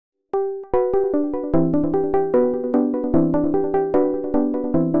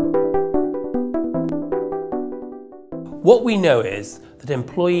What we know is that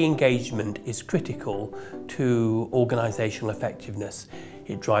employee engagement is critical to organisational effectiveness.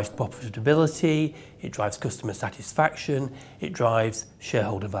 It drives profitability, it drives customer satisfaction, it drives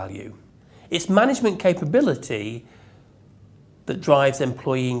shareholder value. It's management capability that drives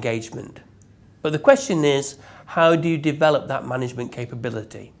employee engagement. But the question is, how do you develop that management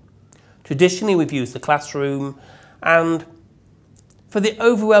capability? Traditionally, we've used the classroom, and for the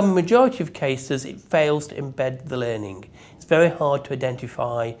overwhelming majority of cases, it fails to embed the learning. It's very hard to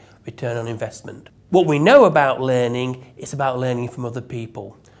identify return on investment. What we know about learning is about learning from other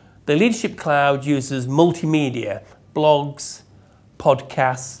people. The Leadership Cloud uses multimedia, blogs,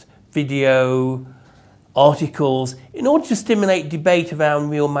 podcasts, video, articles, in order to stimulate debate around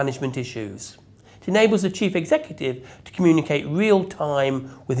real management issues. It enables the chief executive to communicate real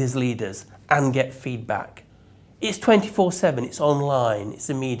time with his leaders and get feedback. It's 24/7, it's online, it's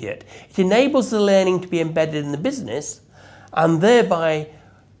immediate. It enables the learning to be embedded in the business and thereby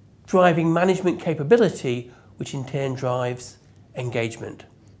driving management capability, which in turn drives engagement.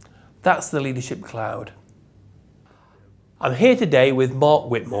 That's the Leadership Cloud. I'm here today with Marc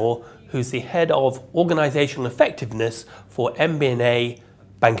Whitmore, who's the Head of Organisational Effectiveness for MBNA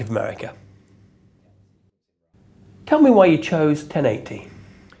Bank of America. Tell me why you chose 1080.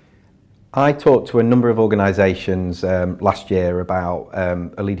 I talked to a number of organisations last year about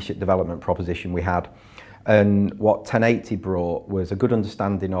a leadership development proposition we had, and what 1080 brought was a good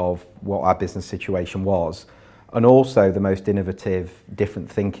understanding of what our business situation was, and also the most innovative,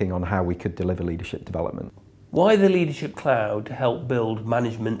 different thinking on how we could deliver leadership development. Why the Leadership Cloud to help build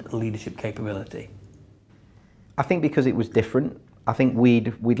management and leadership capability? I think because it was different. I think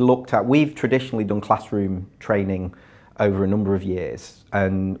we've traditionally done classroom training over a number of years,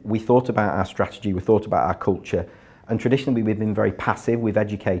 and we thought about our strategy, we thought about our culture, and traditionally we've been very passive, we've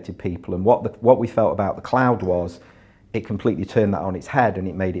educated people, and what we felt about the cloud was it completely turned that on its head and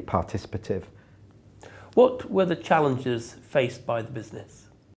it made it participative. What were the challenges faced by the business?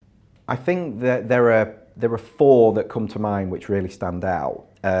 I think that there are four that come to mind which really stand out.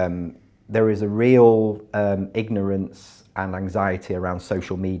 There is a real ignorance and anxiety around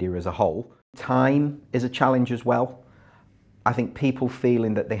social media as a whole. Time is a challenge as well. I think people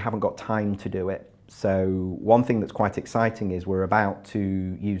feeling that they haven't got time to do it. So one thing that's quite exciting is we're about to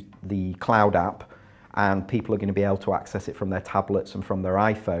use the cloud app, and people are going to be able to access it from their tablets and from their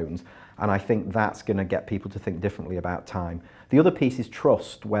iPhones, and I think that's going to get people to think differently about time. The other piece is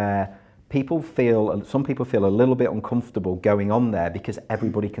trust, where some people feel a little bit uncomfortable going on there because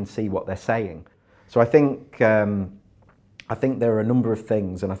everybody can see what they're saying. So I think there are a number of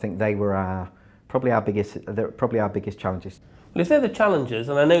things, and I think they were probably our biggest challenges. Well, if they're the challenges,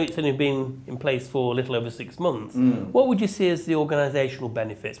 and I know it's only been in place for a little over 6 months, what would you see as the organisational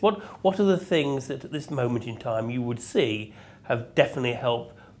benefits? What are the things that at this moment in time you would see have definitely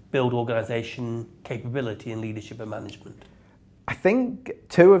helped build organisation capability in leadership and management? I think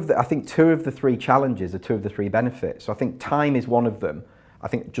two of the three challenges are two of the three benefits. So I think time is one of them. I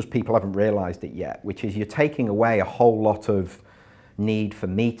think just people haven't realised it yet, which is you're taking away a whole lot of need for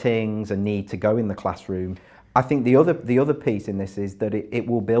meetings and need to go in the classroom. I think the other piece in this is that it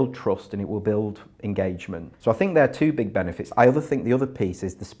will build trust and it will build engagement. So I think there are two big benefits. I think the other piece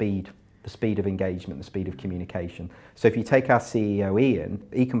is the speed of engagement, the speed of communication. So if you take our CEO Ian,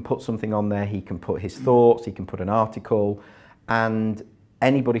 he can put something on there, he can put his thoughts, he can put an article, and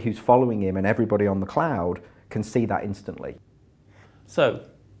anybody who's following him and everybody on the cloud can see that instantly. So,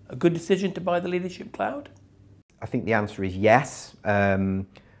 a good decision to buy the Leadership Cloud? I think the answer is yes.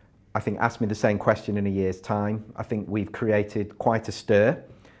 I think ask me the same question in a year's time. I think we've created quite a stir,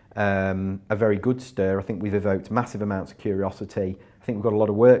 a very good stir. I think we've evoked massive amounts of curiosity. I think we've got a lot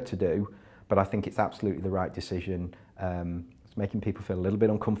of work to do, but I think it's absolutely the right decision. It's making people feel a little bit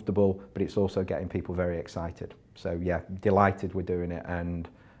uncomfortable, but it's also getting people very excited. So yeah, delighted we're doing it, and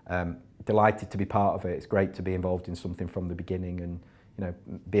delighted to be part of it. It's great to be involved in something from the beginning and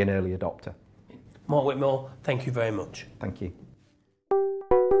be an early adopter. Marc Whitmore, thank you very much. Thank you.